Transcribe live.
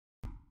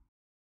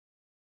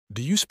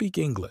Do you speak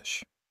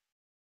English?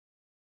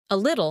 A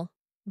little,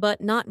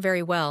 but not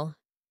very well.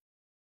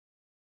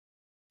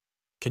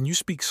 Can you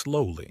speak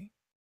slowly?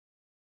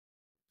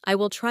 I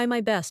will try my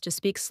best to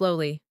speak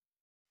slowly.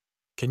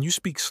 Can you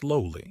speak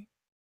slowly?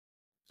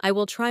 I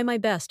will try my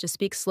best to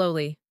speak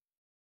slowly.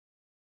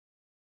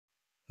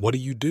 What do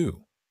you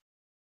do?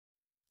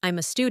 I'm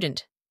a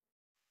student.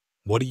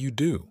 What do you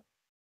do?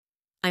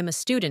 I'm a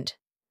student.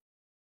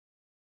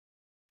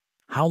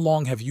 How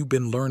long have you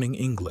been learning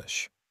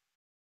English?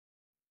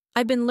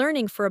 I've been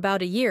learning for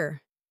about a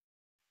year.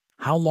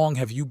 How long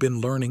have you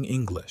been learning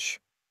English?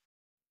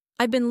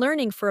 I've been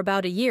learning for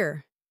about a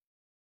year.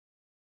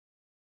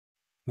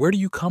 Where do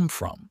you come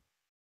from?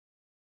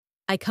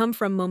 I come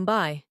from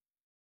Mumbai.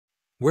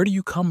 Where do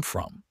you come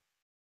from?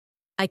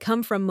 I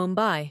come from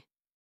Mumbai.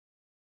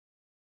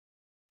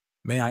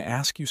 May I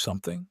ask you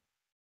something?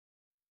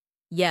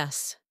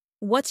 Yes.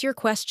 What's your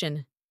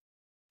question?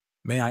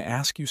 May I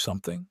ask you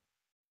something?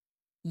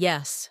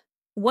 Yes.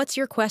 What's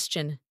your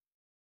question?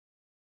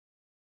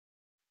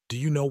 Do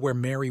you know where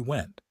Mary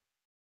went?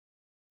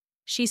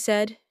 She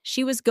said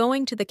she was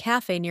going to the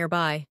cafe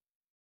nearby.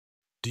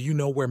 Do you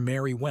know where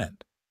Mary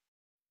went?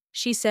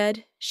 She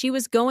said she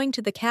was going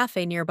to the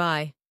cafe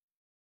nearby.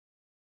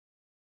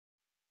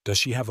 Does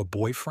she have a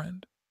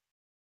boyfriend?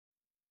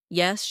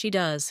 Yes, she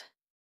does.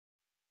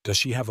 Does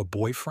she have a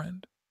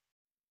boyfriend?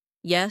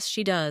 Yes,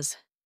 she does.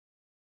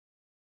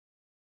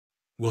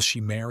 Will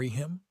she marry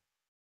him?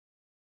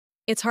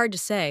 It's hard to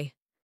say.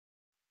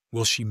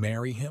 Will she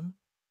marry him?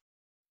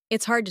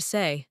 It's hard to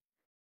say.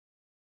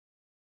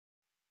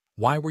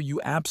 Why were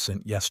you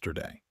absent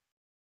yesterday?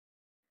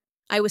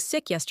 I was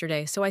sick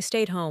yesterday, so I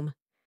stayed home.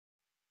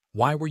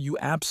 Why were you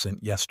absent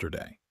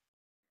yesterday?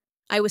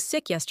 I was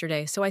sick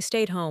yesterday, so I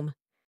stayed home.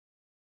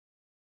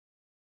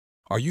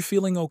 Are you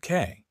feeling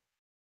okay?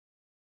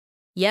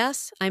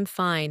 Yes, I'm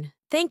fine.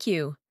 Thank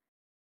you.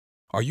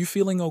 Are you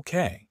feeling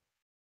okay?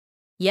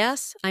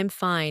 Yes, I'm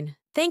fine.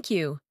 Thank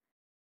you.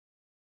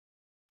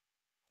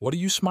 What are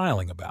you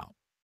smiling about?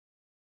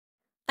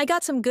 I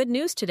got some good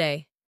news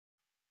today.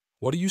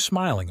 What are you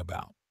smiling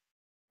about?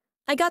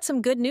 I got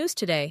some good news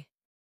today.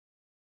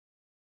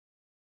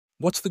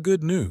 What's the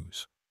good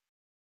news?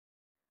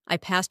 I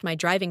passed my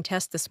driving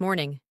test this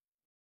morning.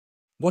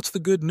 What's the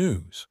good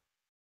news?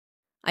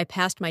 I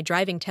passed my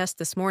driving test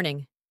this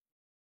morning.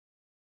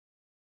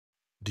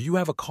 Do you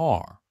have a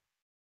car?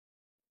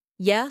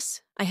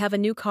 Yes, I have a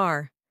new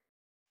car.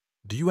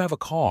 Do you have a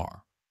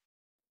car?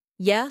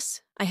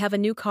 Yes, I have a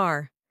new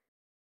car.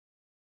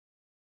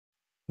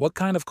 What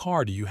kind of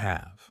car do you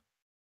have?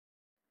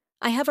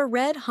 I have a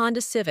red Honda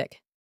Civic.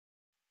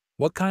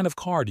 What kind of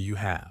car do you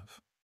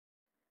have?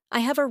 I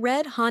have a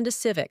red Honda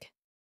Civic.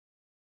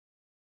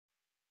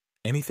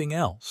 Anything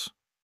else?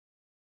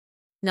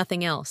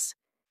 Nothing else.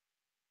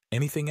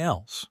 Anything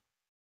else?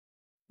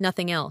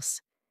 Nothing else.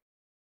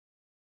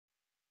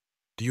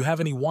 Do you have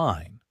any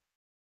wine?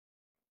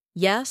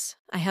 Yes,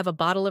 I have a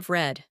bottle of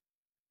red.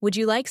 Would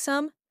you like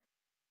some?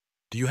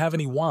 Do you have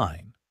any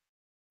wine?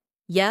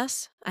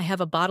 Yes, I have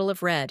a bottle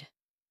of red.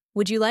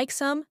 Would you like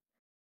some?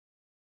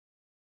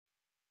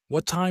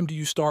 What time do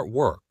you start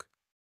work?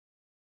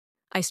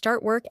 I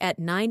start work at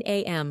 9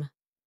 a.m.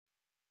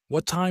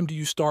 What time do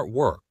you start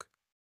work?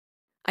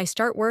 I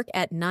start work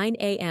at 9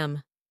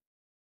 a.m.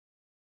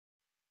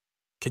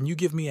 Can you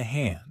give me a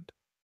hand?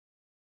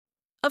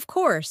 Of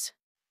course.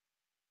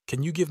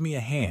 Can you give me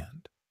a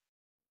hand?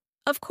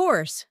 Of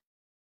course.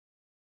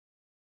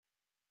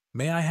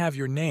 May I have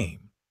your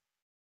name?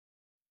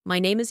 My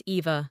name is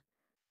Eva.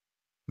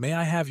 May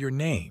I have your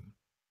name?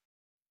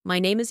 My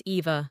name is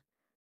Eva.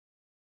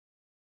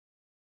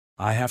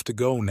 I have to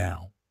go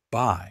now.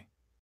 Bye.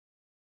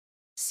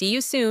 See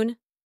you soon.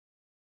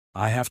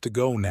 I have to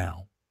go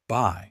now.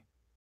 Bye.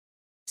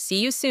 See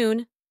you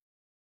soon.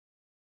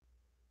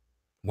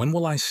 When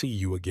will I see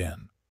you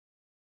again?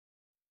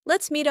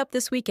 Let's meet up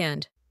this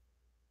weekend.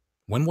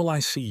 When will I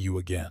see you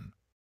again?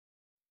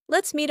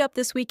 Let's meet up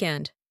this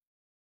weekend.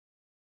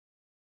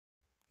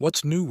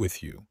 What's new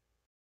with you?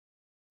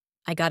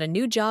 I got a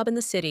new job in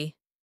the city.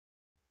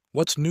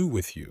 What's new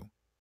with you?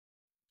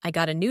 I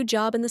got a new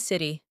job in the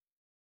city.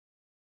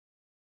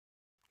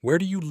 Where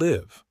do you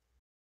live?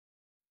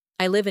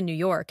 I live in New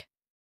York.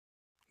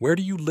 Where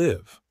do you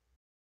live?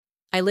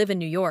 I live in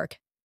New York.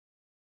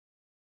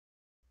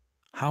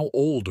 How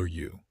old are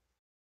you?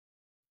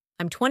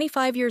 I'm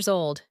 25 years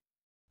old.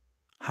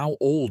 How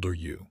old are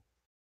you?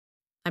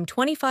 I'm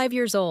 25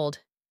 years old.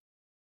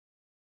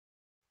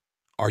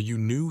 Are you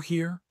new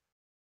here?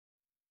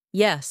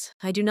 Yes,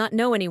 I do not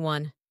know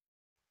anyone.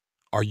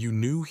 Are you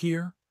new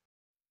here?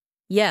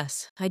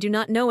 Yes, I do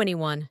not know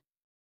anyone.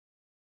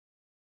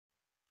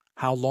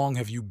 How long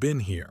have you been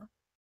here?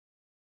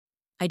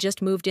 I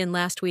just moved in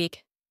last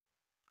week.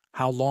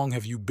 How long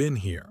have you been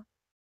here?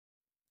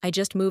 I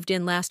just moved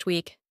in last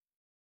week.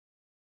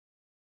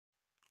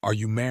 Are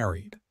you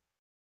married?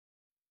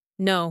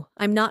 No,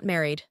 I'm not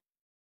married.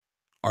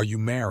 Are you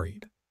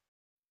married?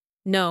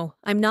 No,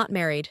 I'm not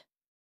married.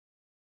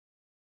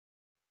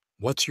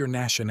 What's your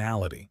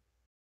nationality?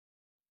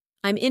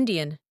 I'm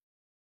Indian.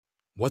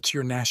 What's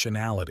your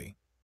nationality?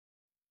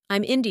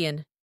 I'm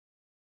Indian.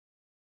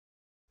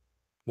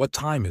 What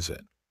time is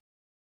it?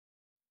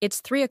 It's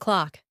 3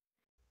 o'clock.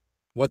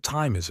 What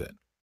time is it?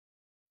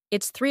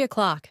 It's 3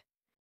 o'clock.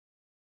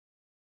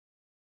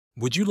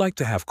 Would you like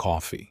to have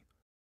coffee?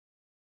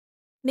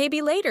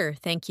 Maybe later,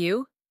 thank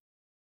you.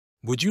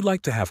 Would you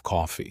like to have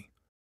coffee?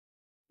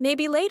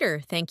 Maybe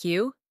later, thank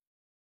you.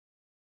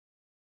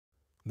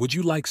 Would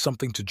you like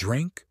something to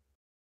drink?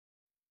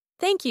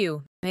 Thank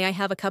you. May I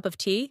have a cup of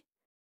tea?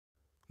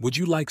 Would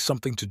you like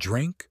something to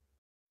drink?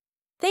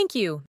 Thank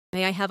you.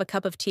 May I have a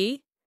cup of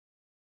tea?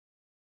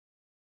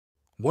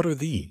 What are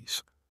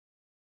these?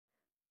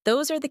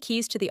 Those are the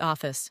keys to the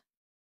office.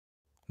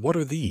 What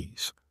are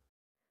these?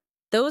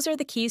 Those are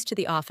the keys to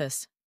the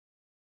office.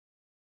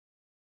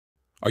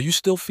 Are you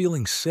still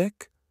feeling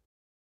sick?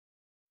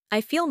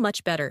 I feel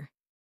much better.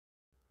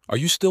 Are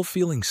you still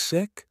feeling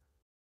sick?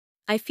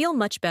 I feel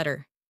much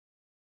better.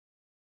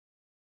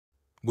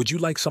 Would you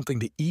like something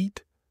to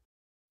eat?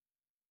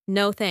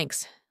 No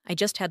thanks. I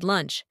just had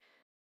lunch.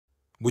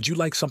 Would you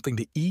like something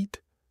to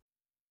eat?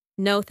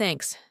 No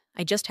thanks.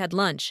 I just had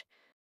lunch.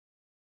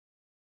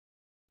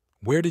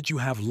 Where did you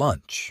have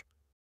lunch?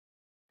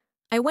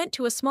 I went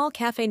to a small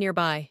cafe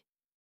nearby.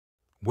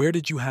 Where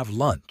did you have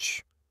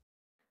lunch?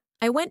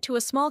 I went to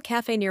a small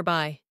cafe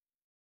nearby.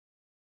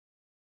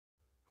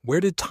 Where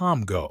did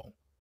Tom go?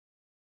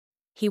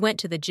 He went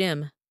to the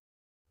gym.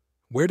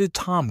 Where did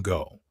Tom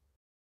go?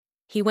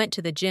 He went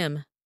to the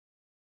gym.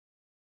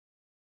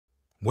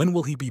 When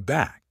will he be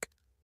back?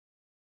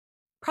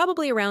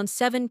 Probably around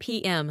 7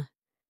 p.m.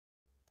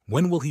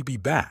 When will he be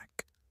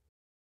back?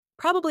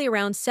 Probably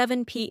around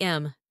 7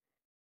 p.m.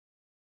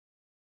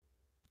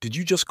 Did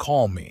you just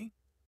call me?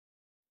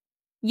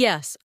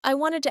 Yes, I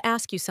wanted to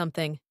ask you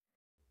something.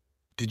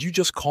 Did you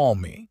just call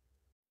me?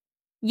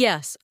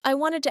 Yes, I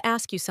wanted to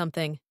ask you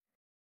something.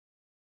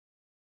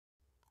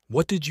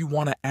 What did you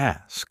want to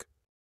ask?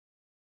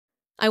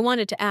 I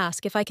wanted to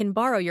ask if I can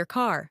borrow your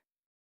car.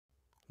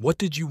 What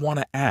did you want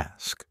to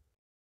ask?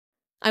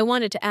 I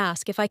wanted to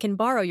ask if I can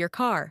borrow your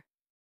car.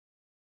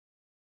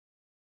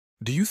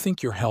 Do you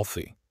think you're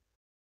healthy?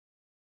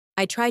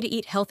 I try to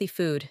eat healthy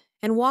food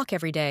and walk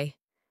every day.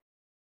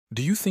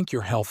 Do you think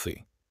you're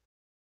healthy?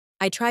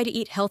 I try to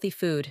eat healthy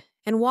food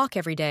and walk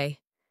every day.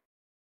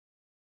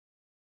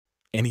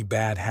 Any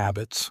bad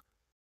habits?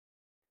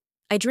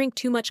 I drink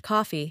too much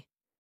coffee.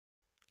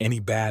 Any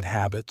bad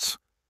habits?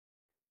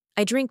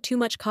 I drink too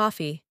much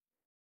coffee.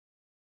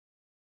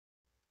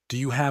 Do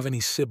you have any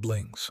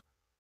siblings?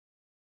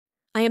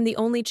 I am the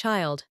only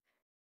child.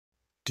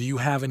 Do you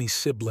have any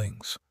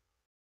siblings?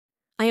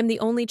 I am the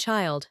only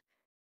child.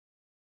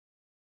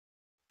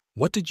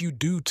 What did you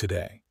do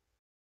today?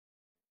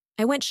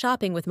 I went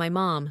shopping with my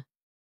mom.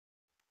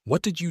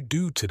 What did you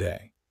do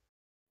today?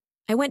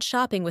 I went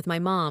shopping with my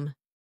mom.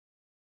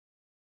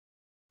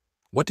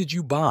 What did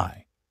you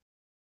buy?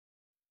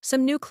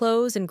 Some new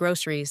clothes and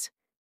groceries.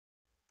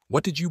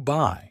 What did you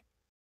buy?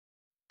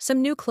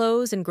 Some new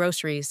clothes and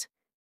groceries.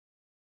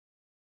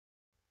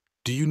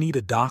 Do you need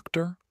a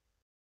doctor?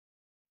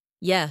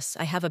 Yes,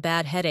 I have a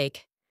bad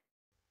headache.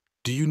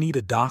 Do you need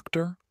a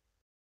doctor?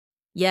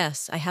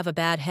 Yes, I have a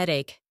bad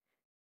headache.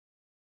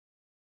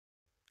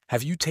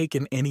 Have you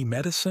taken any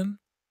medicine?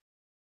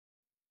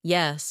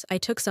 Yes, I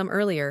took some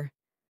earlier.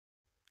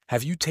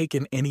 Have you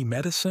taken any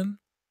medicine?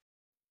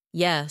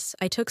 Yes,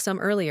 I took some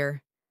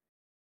earlier.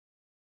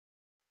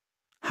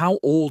 How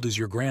old is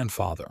your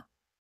grandfather?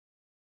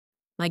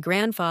 My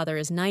grandfather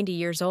is 90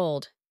 years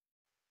old.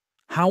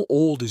 How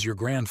old is your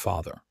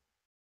grandfather?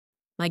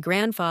 My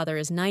grandfather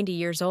is 90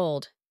 years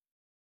old.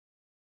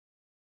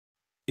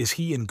 Is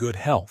he in good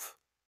health?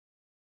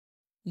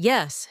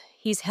 Yes,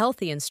 he's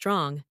healthy and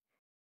strong.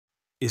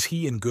 Is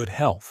he in good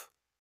health?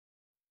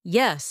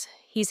 Yes,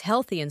 he's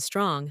healthy and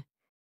strong.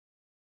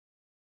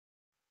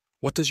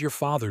 What does your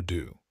father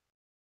do?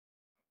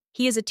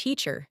 He is a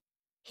teacher.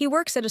 He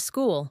works at a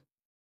school.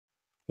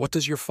 What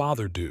does your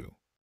father do?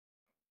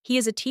 He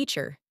is a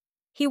teacher.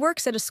 He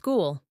works at a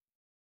school.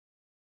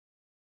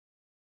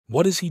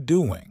 What is he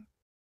doing?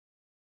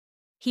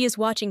 He is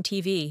watching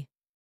TV.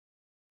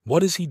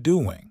 What is he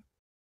doing?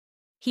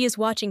 He is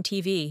watching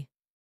TV.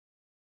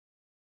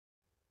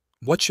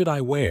 What should I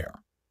wear?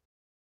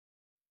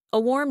 A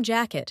warm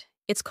jacket.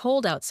 It's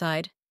cold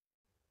outside.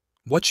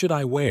 What should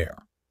I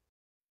wear?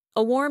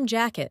 A warm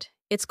jacket.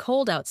 It's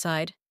cold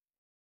outside.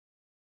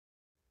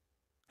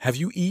 Have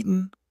you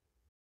eaten?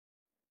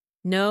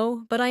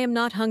 No, but I am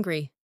not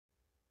hungry.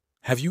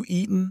 Have you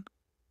eaten?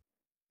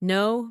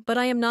 No, but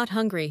I am not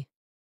hungry.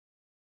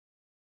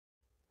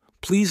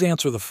 Please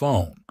answer the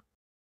phone.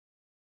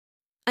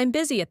 I'm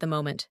busy at the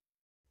moment.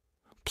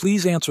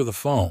 Please answer the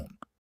phone.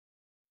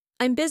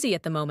 I'm busy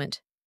at the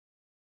moment.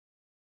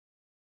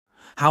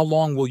 How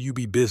long will you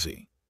be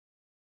busy?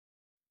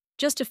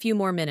 Just a few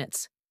more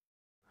minutes.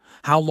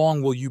 How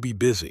long will you be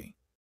busy?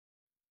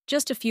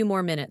 Just a few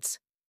more minutes.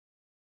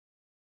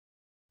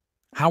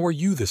 How are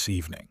you this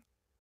evening?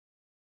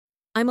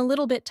 I'm a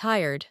little bit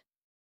tired.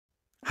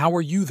 How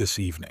are you this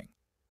evening?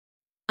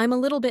 I'm a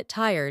little bit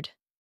tired.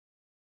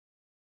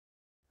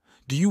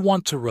 Do you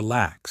want to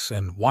relax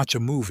and watch a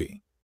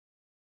movie?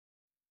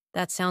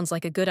 That sounds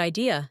like a good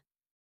idea.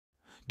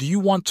 Do you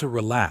want to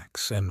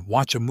relax and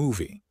watch a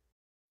movie?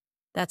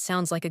 That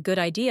sounds like a good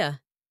idea.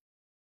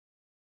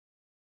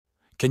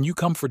 Can you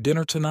come for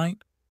dinner tonight?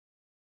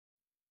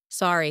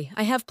 Sorry,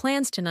 I have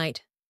plans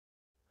tonight.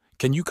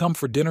 Can you come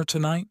for dinner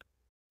tonight?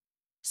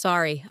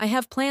 Sorry, I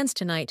have plans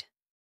tonight.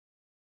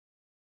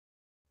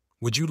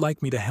 Would you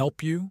like me to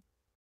help you?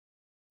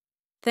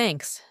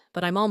 Thanks,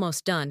 but I'm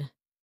almost done.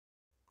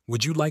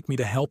 Would you like me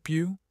to help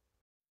you?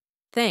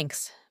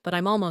 Thanks, but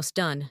I'm almost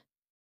done.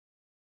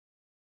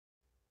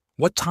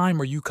 What time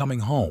are you coming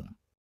home?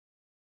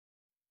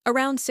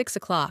 Around 6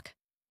 o'clock.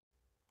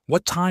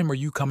 What time are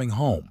you coming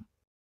home?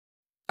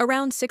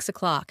 Around 6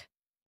 o'clock.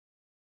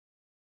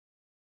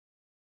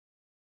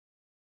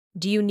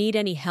 Do you need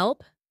any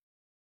help?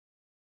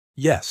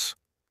 Yes.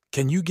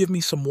 Can you give me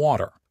some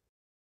water?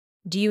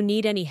 Do you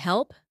need any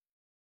help?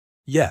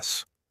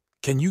 Yes.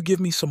 Can you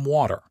give me some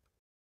water?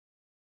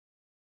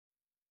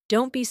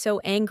 Don't be so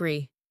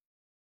angry.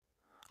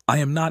 I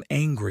am not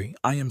angry.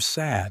 I am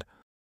sad.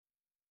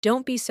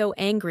 Don't be so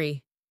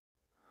angry.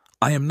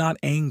 I am not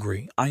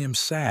angry. I am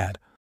sad.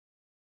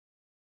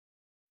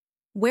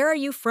 Where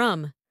are you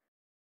from?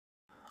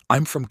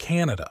 I'm from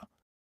Canada.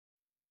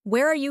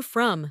 Where are you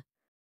from?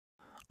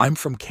 I'm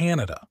from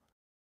Canada.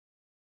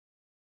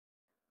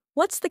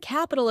 What's the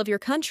capital of your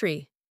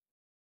country?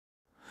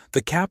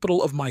 The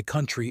capital of my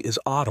country is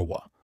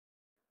Ottawa.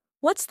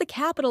 What's the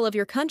capital of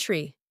your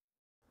country?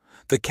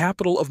 The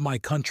capital of my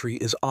country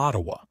is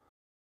Ottawa.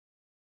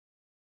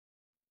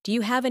 Do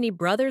you have any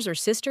brothers or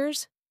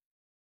sisters?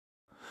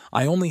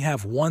 I only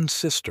have one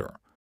sister.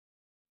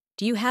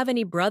 Do you have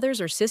any brothers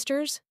or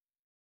sisters?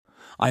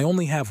 I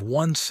only have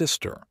one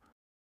sister.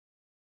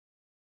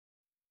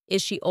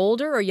 Is she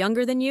older or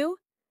younger than you?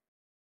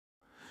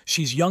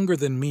 She's younger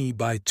than me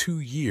by 2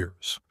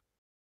 years.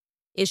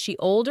 Is she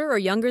older or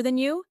younger than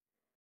you?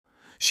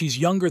 She's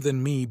younger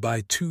than me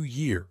by 2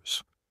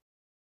 years.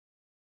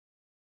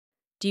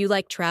 Do you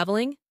like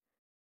traveling?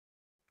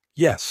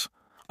 Yes,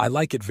 I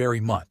like it very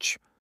much.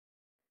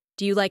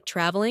 Do you like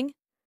traveling?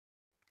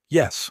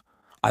 Yes,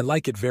 I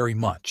like it very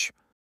much.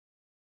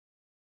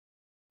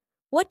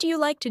 What do you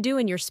like to do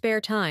in your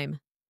spare time?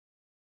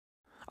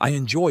 I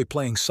enjoy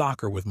playing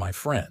soccer with my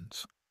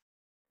friends.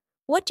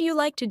 What do you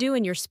like to do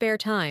in your spare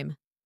time?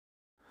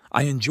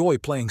 I enjoy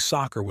playing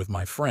soccer with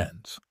my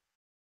friends.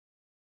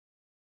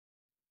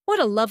 What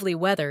a lovely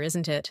weather,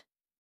 isn't it?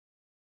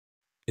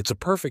 It's a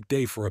perfect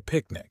day for a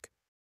picnic.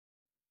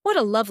 What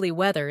a lovely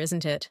weather,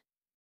 isn't it?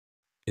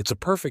 It's a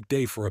perfect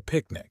day for a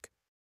picnic.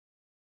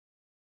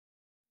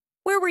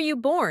 Where were you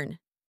born?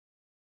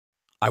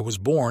 I was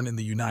born in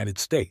the United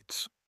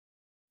States.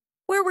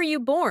 Where were you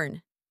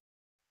born?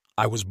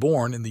 I was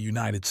born in the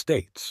United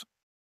States.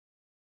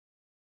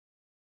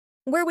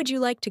 Where would you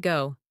like to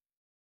go?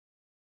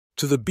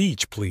 To the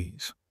beach,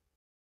 please.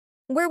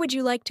 Where would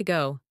you like to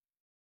go?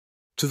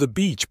 To the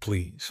beach,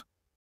 please.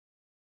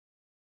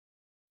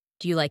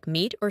 Do you like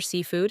meat or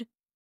seafood?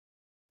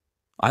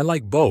 I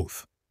like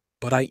both,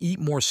 but I eat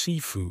more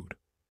seafood.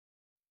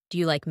 Do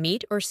you like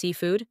meat or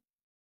seafood?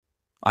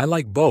 I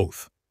like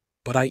both,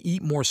 but I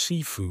eat more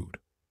seafood.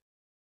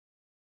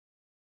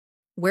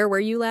 Where were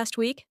you last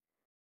week?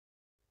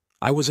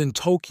 I was in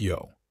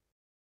Tokyo.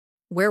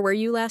 Where were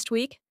you last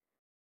week?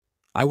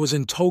 I was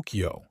in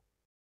Tokyo.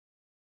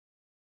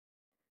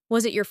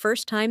 Was it your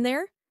first time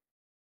there?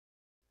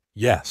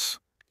 Yes,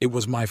 it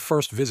was my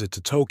first visit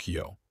to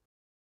Tokyo.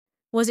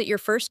 Was it your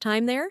first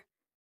time there?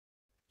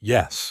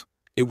 Yes,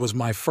 it was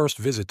my first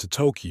visit to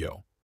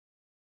Tokyo.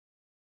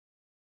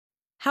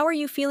 How are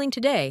you feeling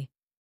today?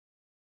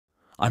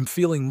 I'm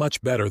feeling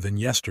much better than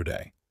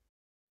yesterday.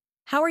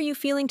 How are you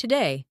feeling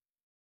today?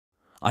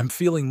 I'm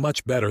feeling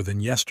much better than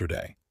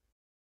yesterday.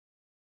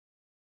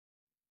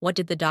 What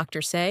did the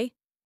doctor say?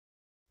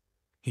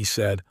 He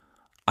said,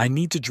 I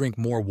need to drink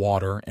more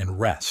water and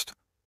rest.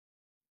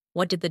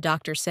 What did the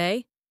doctor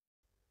say?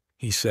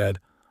 He said,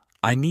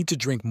 I need to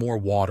drink more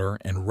water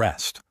and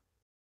rest.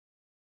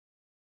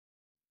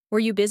 Were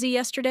you busy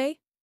yesterday?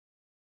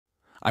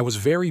 I was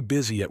very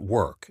busy at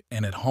work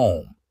and at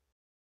home.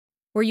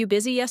 Were you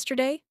busy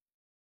yesterday?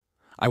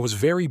 I was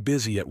very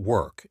busy at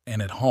work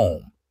and at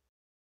home.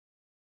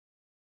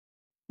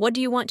 What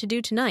do you want to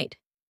do tonight?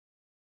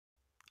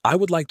 I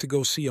would like to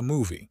go see a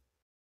movie.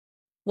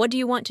 What do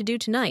you want to do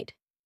tonight?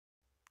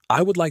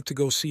 I would like to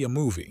go see a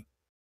movie.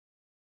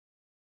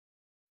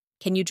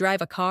 Can you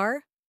drive a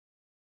car?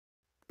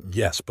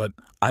 Yes, but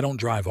I don't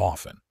drive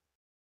often.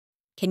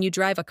 Can you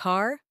drive a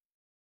car?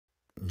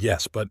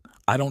 Yes, but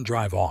I don't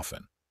drive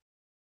often.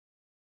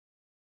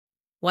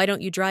 Why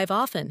don't you drive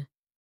often?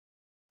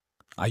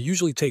 I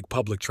usually take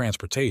public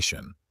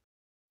transportation.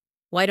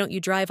 Why don't you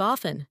drive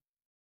often?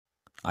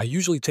 I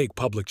usually take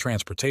public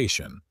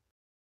transportation.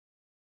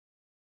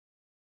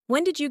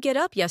 When did you get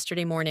up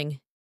yesterday morning?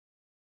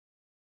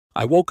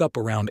 I woke up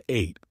around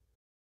 8.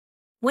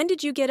 When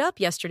did you get up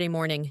yesterday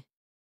morning?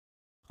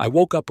 I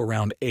woke up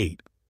around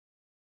 8.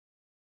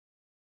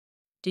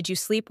 Did you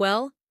sleep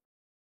well?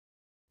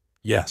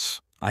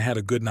 Yes, I had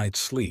a good night's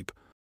sleep.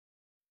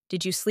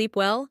 Did you sleep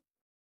well?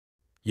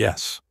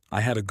 Yes,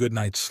 I had a good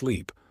night's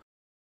sleep.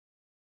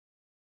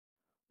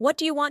 What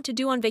do you want to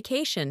do on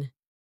vacation?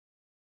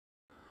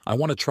 I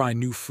want to try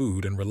new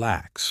food and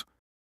relax.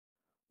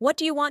 What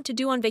do you want to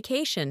do on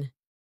vacation?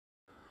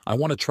 I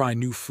want to try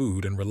new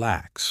food and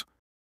relax.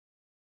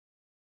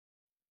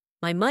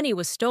 My money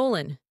was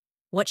stolen.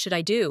 What should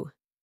I do?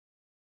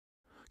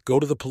 Go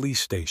to the police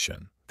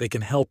station. They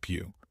can help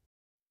you.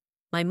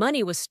 My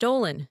money was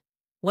stolen.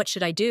 What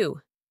should I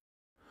do?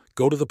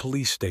 Go to the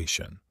police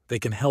station. They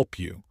can help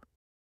you.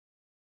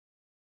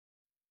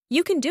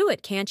 You can do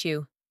it, can't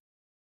you?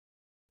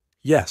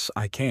 Yes,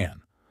 I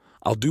can.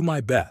 I'll do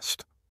my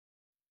best.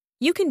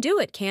 You can do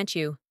it, can't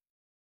you?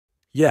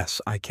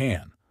 Yes, I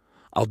can.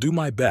 I'll do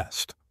my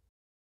best.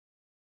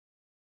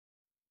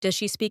 Does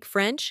she speak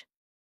French?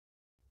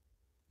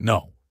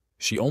 No,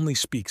 she only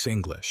speaks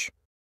English.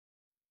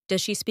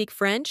 Does she speak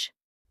French?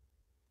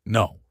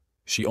 No,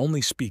 she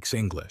only speaks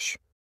English.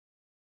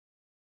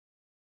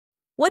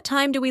 What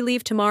time do we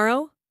leave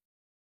tomorrow?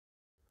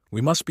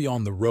 We must be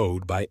on the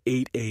road by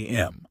 8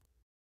 a.m.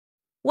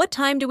 What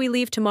time do we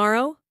leave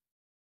tomorrow?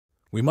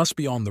 We must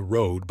be on the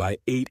road by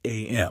 8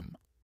 a.m.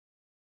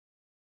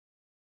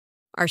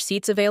 Are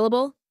seats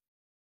available?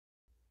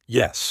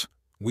 Yes,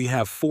 we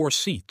have 4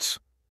 seats.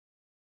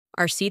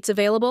 Are seats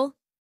available?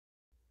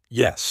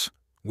 Yes,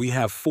 we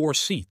have 4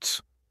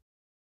 seats.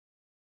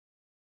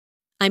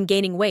 I'm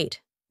gaining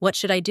weight. What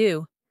should I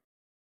do?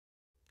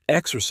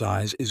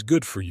 Exercise is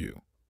good for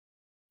you.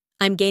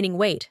 I'm gaining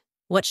weight.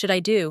 What should I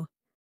do?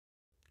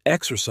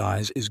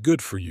 Exercise is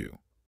good for you.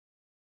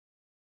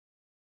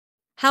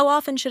 How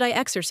often should I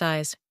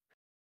exercise?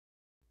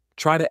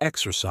 Try to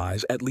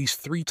exercise at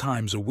least 3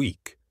 times a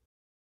week.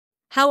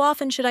 How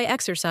often should I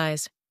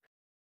exercise?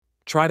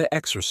 Try to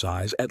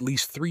exercise at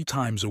least 3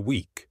 times a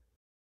week.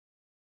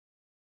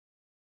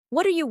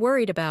 What are you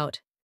worried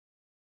about?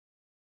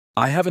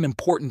 I have an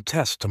important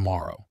test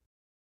tomorrow.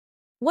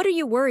 What are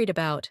you worried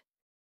about?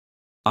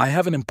 I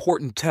have an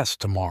important test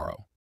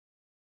tomorrow.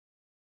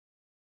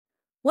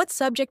 What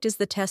subject is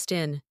the test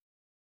in?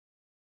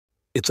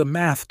 It's a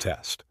math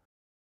test.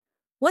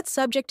 What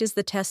subject is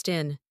the test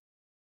in?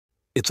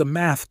 It's a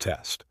math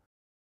test.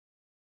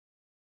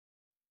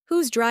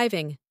 Who's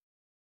driving?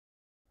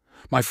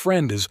 My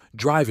friend is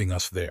driving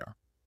us there.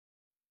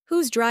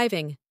 Who's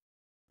driving?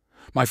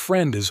 My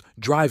friend is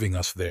driving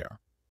us there.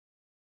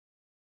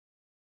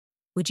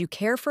 Would you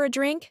care for a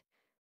drink?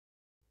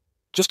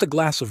 Just a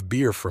glass of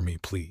beer for me,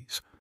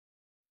 please.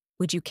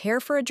 Would you care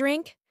for a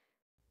drink?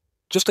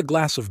 Just a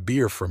glass of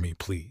beer for me,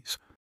 please.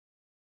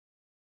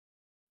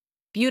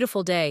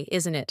 Beautiful day,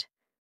 isn't it?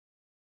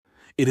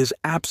 It is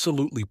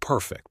absolutely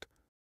perfect.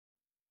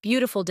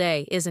 Beautiful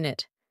day, isn't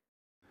it?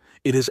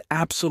 It is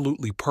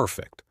absolutely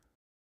perfect.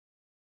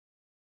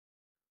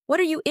 What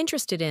are you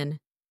interested in?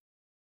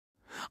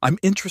 I'm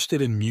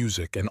interested in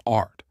music and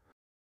art.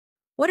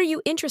 What are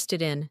you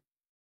interested in?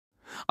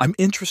 I'm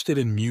interested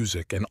in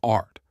music and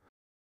art.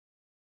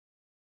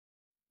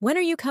 When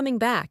are you coming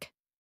back?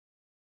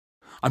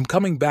 I'm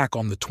coming back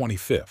on the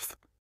 25th.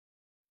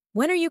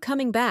 When are you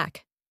coming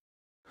back?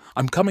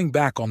 I'm coming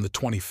back on the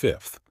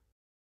 25th.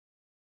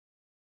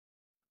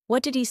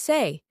 What did he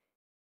say?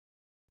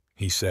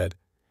 He said,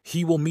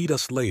 he will meet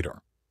us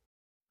later.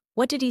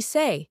 What did he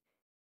say?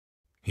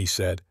 He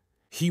said,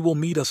 he will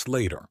meet us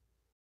later.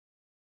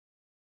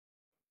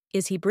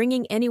 Is he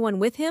bringing anyone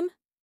with him?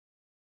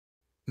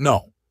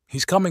 No,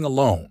 he's coming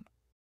alone.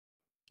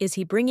 Is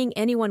he bringing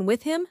anyone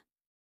with him?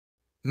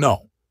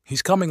 No,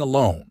 he's coming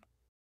alone.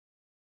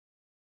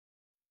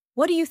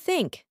 What do you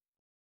think?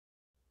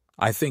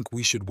 I think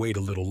we should wait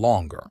a little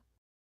longer.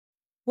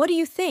 What do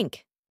you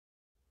think?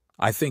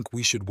 I think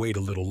we should wait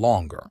a little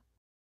longer.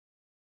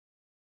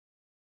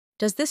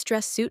 Does this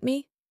dress suit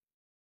me?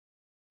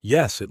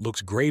 Yes, it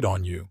looks great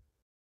on you.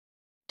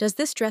 Does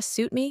this dress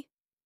suit me?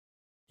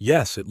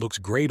 Yes, it looks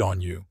great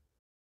on you.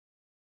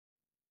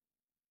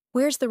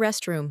 Where's the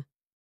restroom?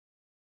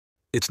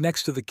 It's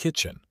next to the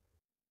kitchen.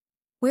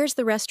 Where's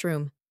the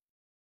restroom?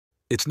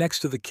 It's next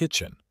to the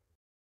kitchen.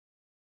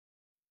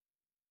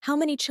 How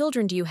many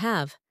children do you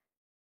have?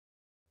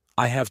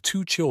 I have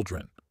 2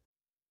 children.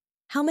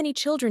 How many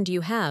children do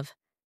you have?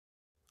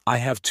 I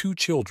have 2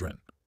 children.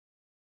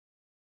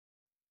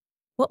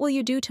 What will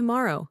you do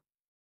tomorrow?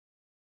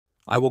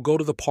 I will go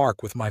to the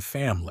park with my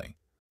family.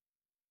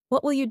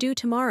 What will you do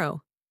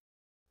tomorrow?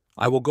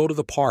 I will go to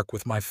the park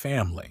with my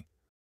family.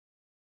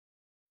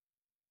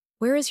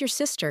 Where is your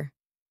sister?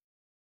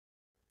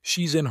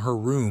 She's in her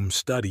room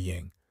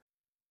studying.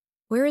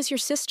 Where is your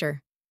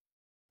sister?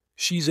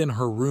 She's in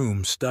her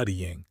room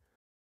studying.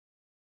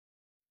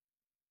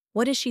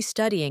 What is she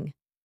studying?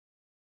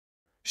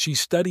 She's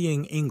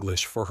studying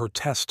English for her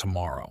test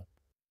tomorrow.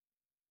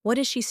 What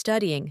is she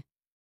studying?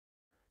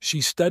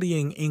 She's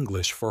studying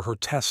English for her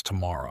test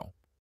tomorrow.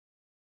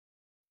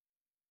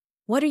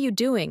 What are you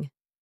doing?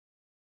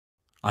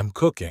 I'm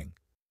cooking.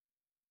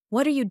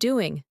 What are you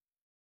doing?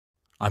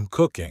 I'm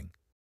cooking.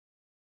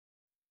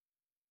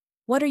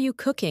 What are you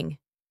cooking?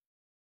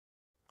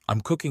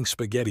 I'm cooking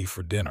spaghetti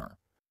for dinner.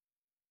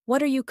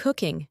 What are you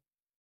cooking?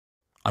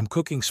 I'm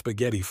cooking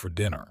spaghetti for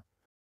dinner.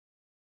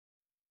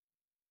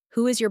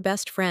 Who is your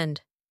best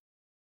friend?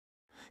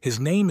 His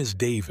name is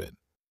David.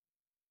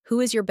 Who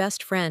is your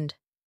best friend?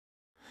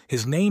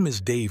 His name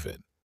is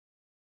David.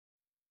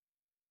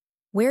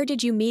 Where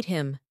did you meet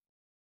him?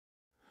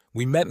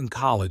 We met in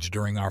college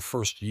during our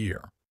first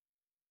year.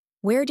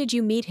 Where did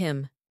you meet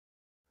him?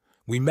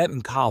 We met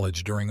in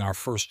college during our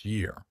first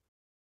year.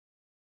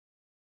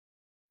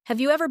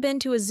 Have you ever been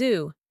to a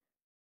zoo?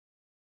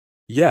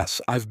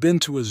 Yes, I've been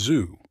to a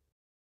zoo.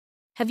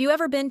 Have you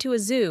ever been to a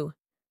zoo?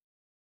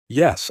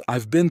 Yes,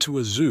 I've been to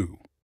a zoo.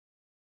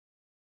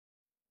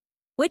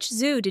 Which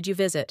zoo did you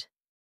visit?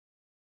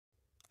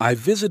 I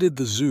visited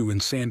the zoo in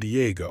San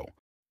Diego.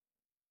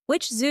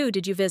 Which zoo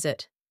did you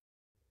visit?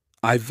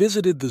 I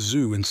visited the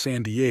zoo in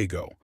San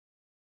Diego.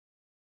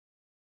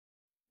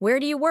 Where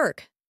do you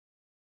work?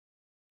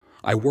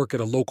 I work at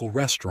a local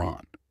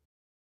restaurant.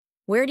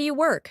 Where do you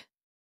work?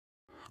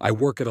 I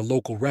work at a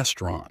local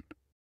restaurant.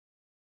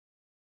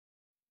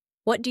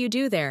 What do you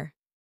do there?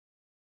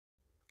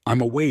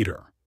 I'm a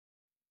waiter.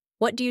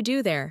 What do you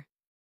do there?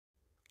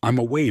 I'm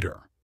a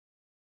waiter.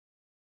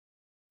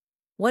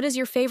 What is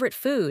your favorite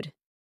food?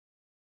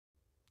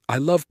 I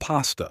love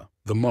pasta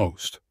the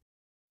most.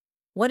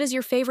 What is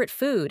your favorite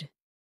food?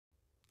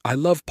 I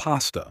love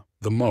pasta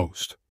the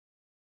most.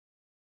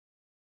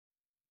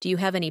 Do you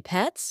have any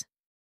pets?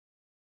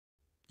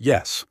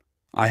 Yes,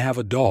 I have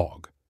a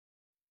dog.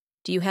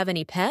 Do you have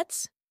any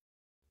pets?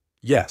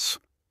 Yes,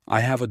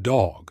 I have a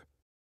dog.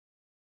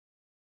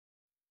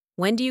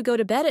 When do you go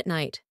to bed at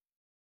night?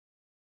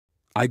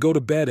 I go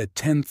to bed at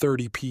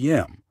 10:30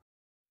 p.m.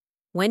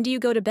 When do you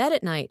go to bed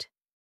at night?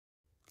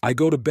 I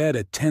go to bed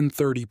at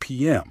 10:30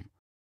 p.m.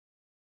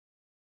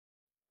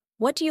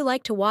 What do you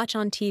like to watch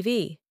on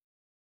TV?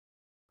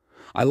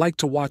 I like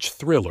to watch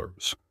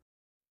thrillers.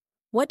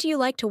 What do you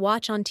like to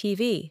watch on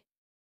TV?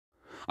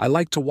 I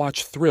like to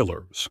watch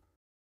thrillers.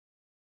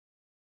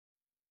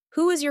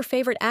 Who is your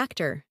favorite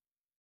actor?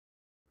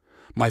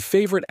 My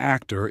favorite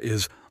actor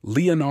is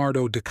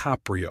Leonardo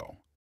DiCaprio.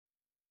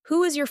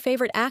 Who is your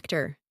favorite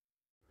actor?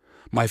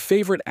 My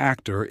favorite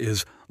actor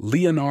is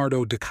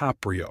Leonardo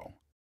DiCaprio.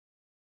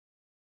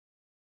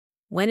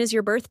 When is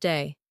your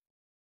birthday?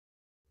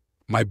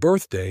 My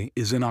birthday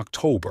is in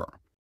October.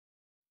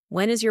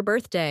 When is your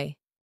birthday?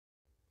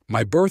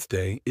 My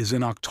birthday is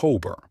in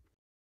October.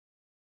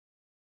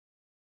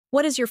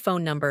 What is your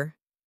phone number?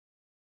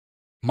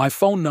 My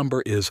phone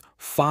number is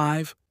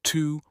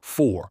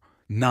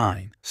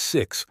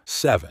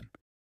 524967.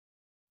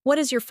 What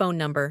is your phone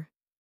number?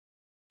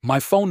 My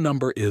phone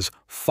number is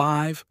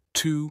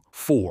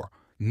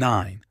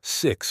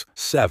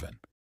 524967.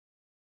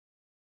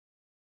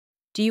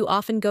 Do you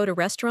often go to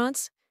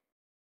restaurants?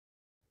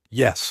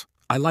 Yes,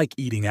 I like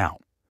eating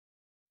out.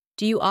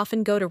 Do you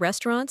often go to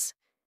restaurants?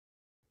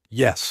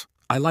 Yes,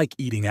 I like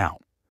eating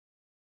out.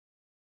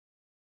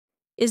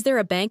 Is there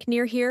a bank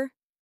near here?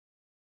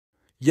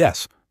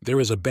 Yes, there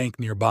is a bank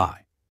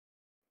nearby.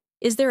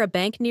 Is there a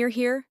bank near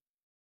here?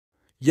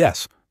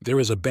 Yes, there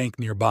is a bank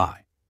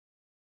nearby.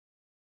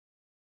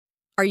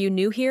 Are you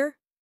new here?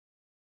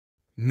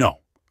 No,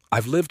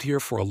 I've lived here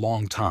for a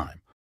long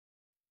time.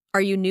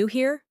 Are you new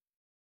here?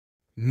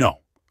 No,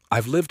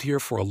 I've lived here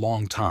for a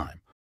long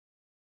time.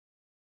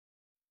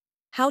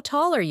 How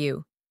tall are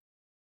you?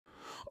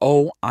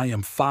 Oh, I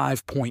am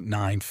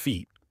 5.9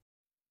 feet.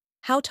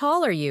 How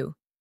tall are you?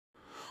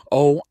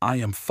 Oh, I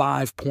am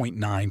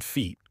 5.9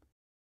 feet.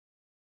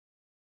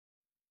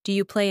 Do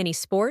you play any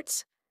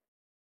sports?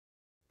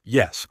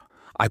 Yes,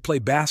 I play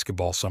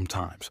basketball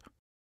sometimes.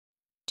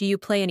 Do you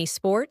play any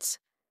sports?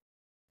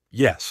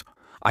 Yes,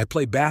 I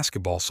play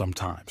basketball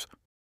sometimes.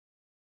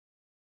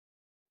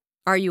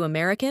 Are you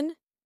American?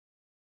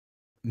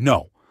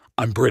 No,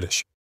 I'm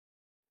British.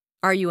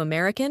 Are you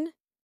American?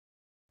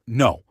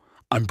 No,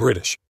 I'm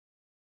British.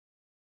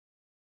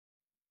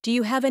 Do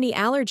you have any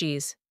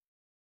allergies?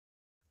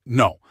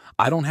 No,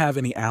 I don't have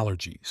any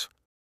allergies.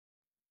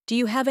 Do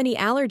you have any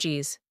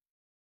allergies?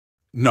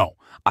 No,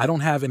 I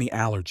don't have any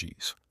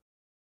allergies.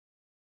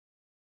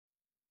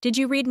 Did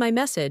you read my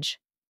message?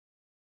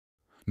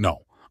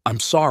 No, I'm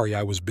sorry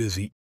I was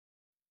busy.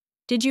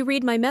 Did you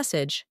read my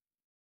message?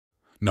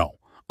 No,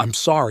 I'm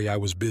sorry I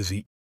was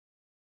busy.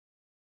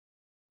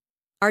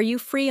 Are you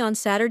free on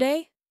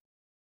Saturday?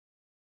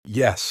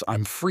 Yes,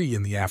 I'm free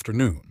in the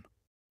afternoon.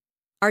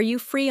 Are you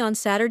free on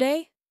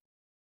Saturday?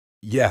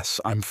 Yes,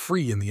 I'm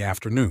free in the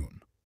afternoon.